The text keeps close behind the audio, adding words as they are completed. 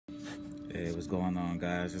Hey, what's going on,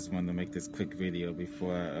 guys? Just wanted to make this quick video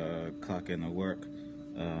before I clock into work.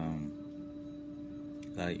 Um,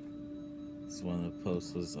 like, it's one of the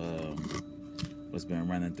posts was what's been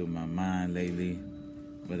running through my mind lately,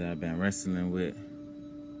 what I've been wrestling with.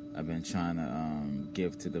 I've been trying to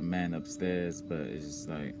give to the man upstairs, but it's just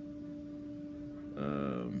like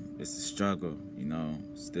it's a struggle,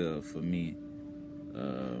 still for me.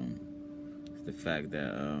 The fact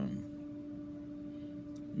that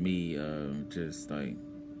me just like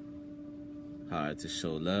hard to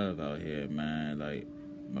show love out here, man. Like,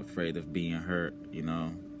 I'm afraid of being hurt,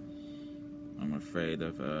 I'm afraid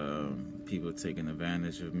of people taking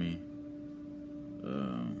advantage of me.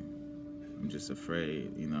 I'm just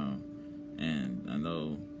afraid, and I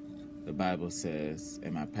know the Bible says,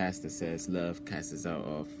 and my pastor says, love casts out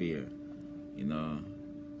all fear,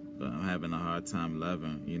 but I'm having a hard time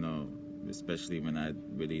loving, especially when I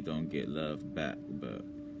really don't get love back. But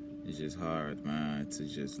it's just hard, man, to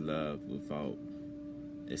just love without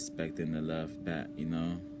expecting the love back,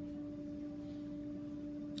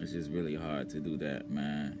 It's just really hard to do that,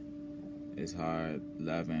 man. It's hard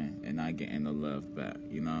loving and not getting the love back,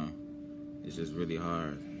 It's just really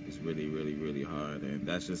hard. It's really, really, really hard. And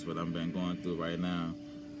that's just what I've been going through right now.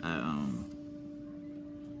 I'm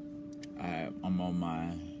on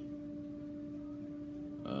my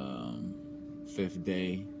 5th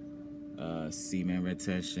day semen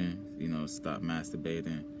retention, stop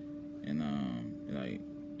masturbating, and like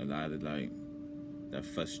a lot of like that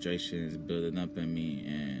frustration is building up in me,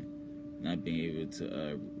 and not being able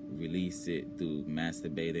to release it through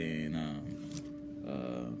masturbating,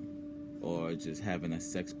 or just having a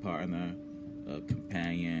sex partner, a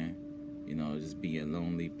companion, just being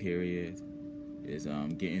lonely, period, is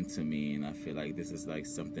getting to me. And I feel like this is like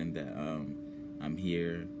something that I'm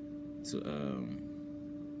here to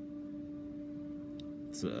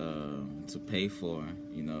pay for,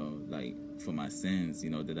 like for my sins,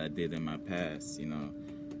 that I did in my past.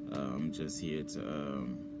 I'm just here to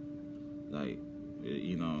like,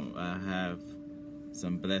 I have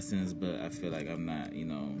some blessings, but I feel like I'm not,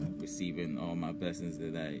 receiving all my blessings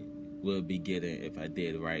that I will be getting if I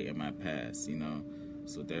did right in my past,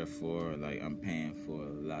 So therefore, like, I'm paying for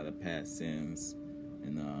a lot of past sins,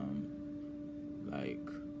 and like,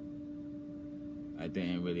 I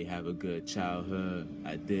didn't really have a good childhood.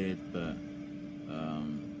 I did, but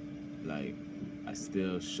like, I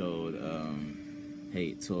still showed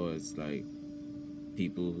hate towards like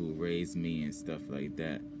people who raised me and stuff like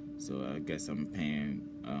that. So I guess I'm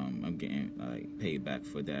getting like paid back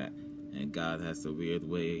for that. And God has a weird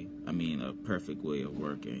way, a perfect way of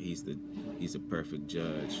working. He's a perfect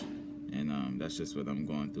judge, and that's just what I'm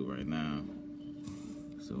going through right now.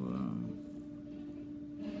 So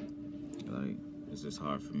like, it's just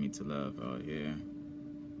hard for me to love out here,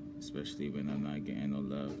 especially when I'm not getting no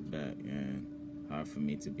love back, and hard for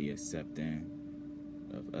me to be accepting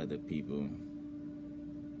of other people,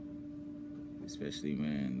 especially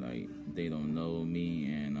when like they don't know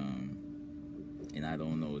me, and I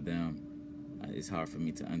don't know them. It's hard for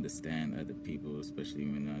me to understand other people, especially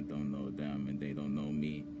when I don't know them and they don't know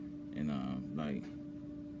me. And like,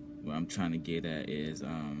 what I'm trying to get at is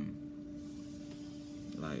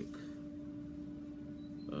like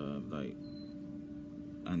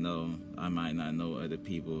I know I might not know other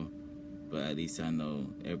people, but at least I know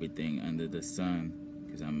everything under the sun,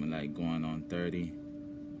 because I'm like going on 30,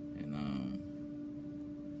 and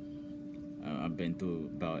I've been through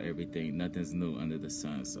about everything. Nothing's new under the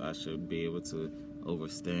sun, so I should be able to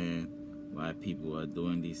understand why people are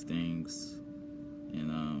doing these things, and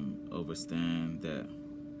understand that,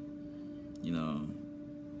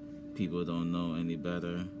 people don't know any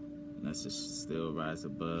better, and I should still rise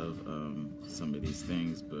above some of these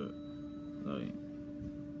things. But like,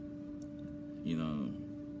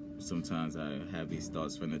 sometimes I have these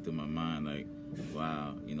thoughts running through my mind, like,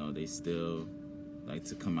 wow, they still like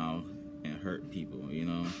to come out and hurt people,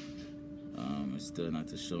 and still not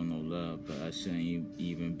to show no love. But I shouldn't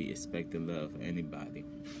even be expecting love for anybody.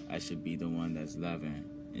 I should be the one that's loving.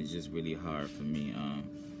 It's just really hard for me.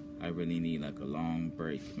 I really need like a long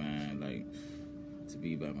break, man, like to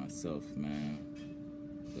be by myself, man.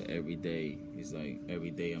 But every day, it's like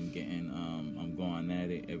every day I'm going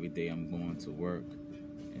at it. Every day I'm going to work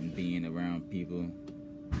and being around people,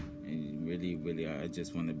 and really, I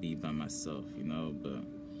just want to be by myself, But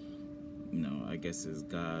I guess it's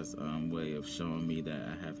God's way of showing me that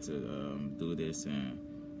I have to do this, and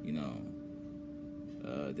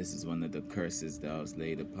this is one of the curses that was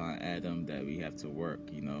laid upon Adam, that we have to work.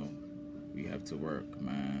 We have to work,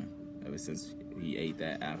 man. Ever since he ate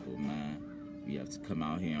that apple, man, we have to come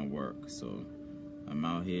out here and work. So I'm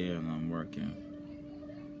out here and I'm working.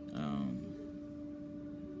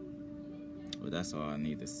 But that's all I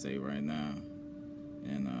need to say right now.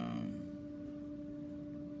 And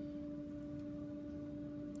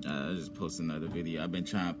I just posted another video. I've been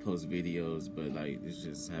trying to post videos, but like it's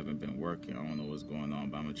just haven't been working. I don't know what's going on,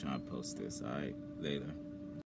 but I'm gonna try to post this. All right, later.